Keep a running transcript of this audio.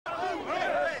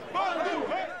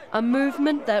A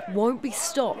movement that won't be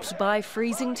stopped by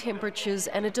freezing temperatures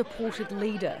and a deported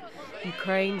leader.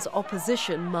 Ukraine's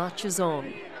opposition marches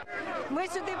on.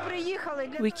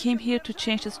 We came here to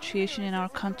change the situation in our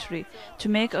country, to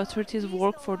make authorities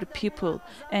work for the people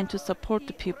and to support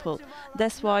the people.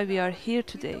 That's why we are here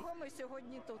today.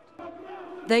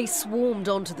 They swarmed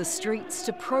onto the streets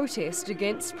to protest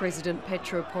against President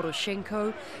Petro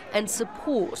Poroshenko and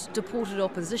support deported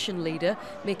opposition leader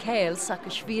Mikheil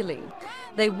Saakashvili.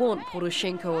 They want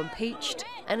Poroshenko impeached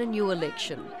and a new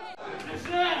election.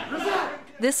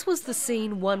 This was the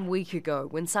scene 1 week ago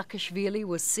when Saakashvili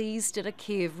was seized at a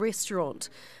Kiev restaurant.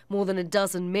 More than a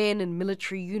dozen men in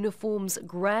military uniforms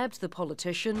grabbed the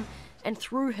politician and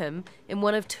threw him in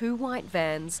one of 2 white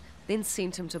vans, then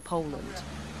sent him to Poland.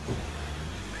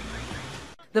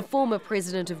 The former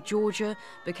president of Georgia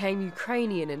became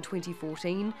Ukrainian in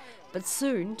 2014, but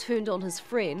soon turned on his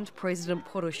friend, President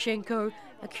Poroshenko,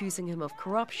 accusing him of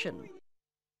corruption.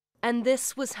 And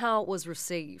this was how it was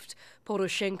received.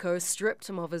 Poroshenko stripped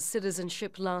him of his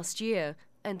citizenship last year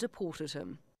and deported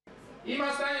him.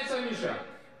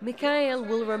 Mikheil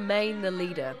will remain the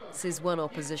leader, says one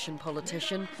opposition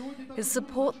politician. His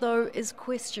support, though, is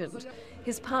questioned.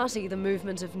 His party, the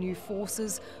Movement of New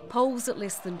Forces, polls at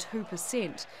less than 2%,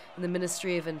 and the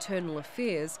Ministry of Internal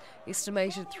Affairs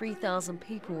estimated 3,000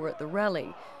 people were at the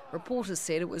rally. Reporters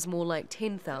said it was more like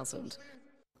 10,000.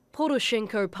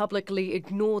 Poroshenko publicly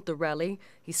ignored the rally.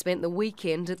 He spent the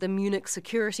weekend at the Munich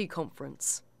Security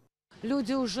Conference.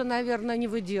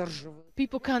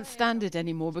 People can't stand it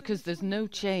anymore because there's no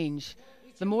change.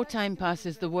 The more time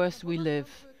passes, the worse we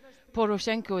live.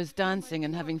 Poroshenko is dancing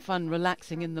and having fun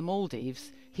relaxing in the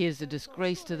Maldives. He is a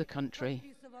disgrace to the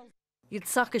country. Yet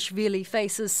Saakashvili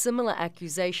faces similar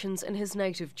accusations in his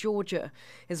native Georgia.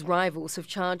 His rivals have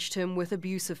charged him with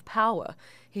abuse of power.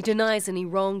 He denies any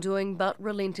wrongdoing but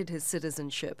relented his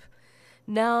citizenship.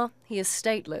 Now he is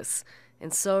stateless,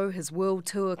 and so his world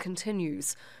tour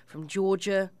continues. From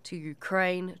Georgia to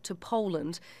Ukraine to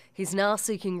Poland, he's now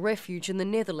seeking refuge in the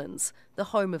Netherlands, the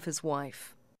home of his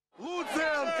wife.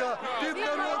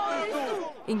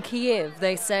 In Kiev,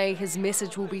 they say his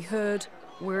message will be heard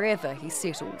wherever he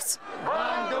settles.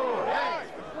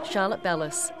 Charlotte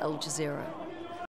Bellis, Al Jazeera.